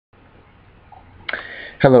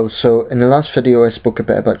Hello, so in the last video I spoke a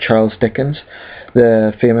bit about Charles Dickens,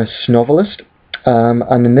 the famous novelist,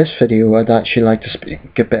 and in this video I'd actually like to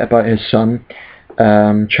speak a bit about his son,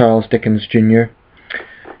 Charles Dickens Jr.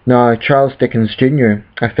 Now, Charles Dickens Jr.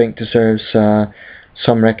 I think deserves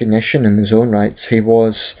some recognition in his own rights. He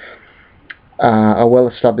was a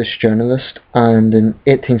well-established journalist, and in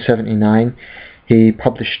 1879 he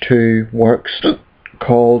published two works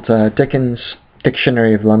called Dickens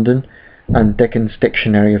Dictionary of London and Dickens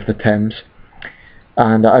Dictionary of the Thames,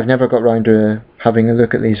 and I've never got round to having a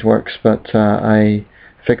look at these works, but I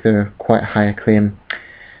think they're quite high acclaim.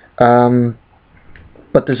 But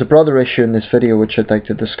there's a broader issue in this video which I'd like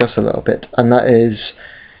to discuss a little bit, and that is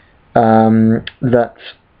that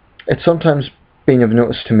it's sometimes been of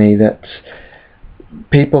notice to me that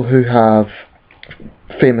people who have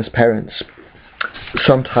famous parents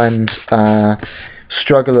sometimes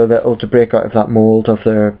struggle a little to break out of that mould of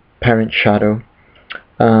their parent shadow,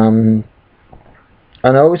 and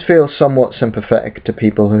I always feel somewhat sympathetic to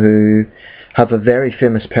people who have a very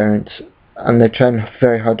famous parent and they're trying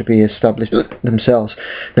very hard to be established themselves.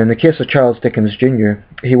 Now, in the case of Charles Dickens Jr.,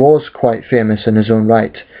 he was quite famous in his own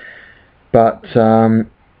right, but I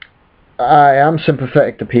am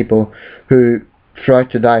sympathetic to people who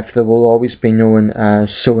throughout their life they will always be known as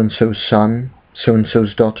so-and-so's son,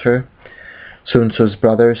 so-and-so's daughter, so-and-so's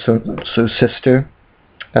brother, so-and-so's sister,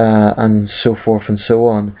 and so forth and so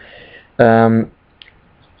on.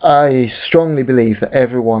 I strongly believe that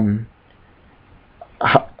everyone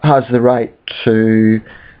has the right to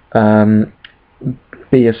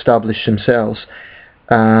be established themselves.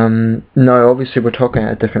 Now, obviously we're talking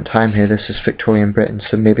at a different time here. This is Victorian Britain,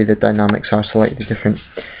 so maybe the dynamics are slightly different.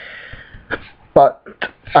 But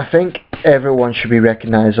I think everyone should be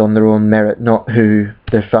recognised on their own merit, not who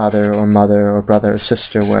their father or mother or brother or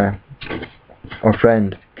sister were, or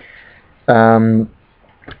friend. And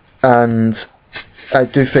I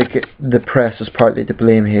do think the press is partly to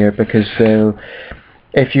blame here, because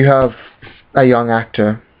if you have a young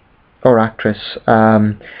actor or actress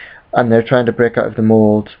and they're trying to break out of the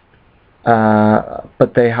mould,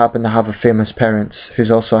 but they happen to have a famous parent who's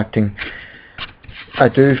also acting, I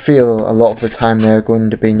do feel a lot of the time they're going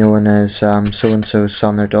to be known as so-and-so's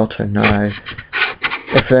son or daughter. Now,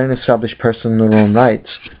 if they're an established person in their own rights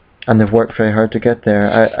and they've worked very hard to get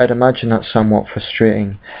there, I'd imagine that's somewhat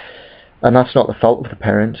frustrating. And that's not the fault of the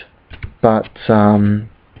parent, but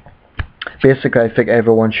basically I think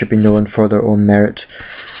everyone should be known for their own merit,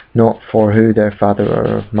 not for who their father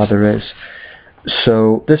or mother is.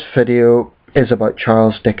 So this video is about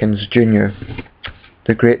Charles Dickens Jr.,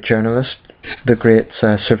 the great journalist, the great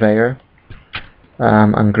surveyor,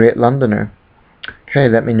 and great Londoner. Okay,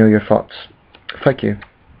 let me know your thoughts. Thank you.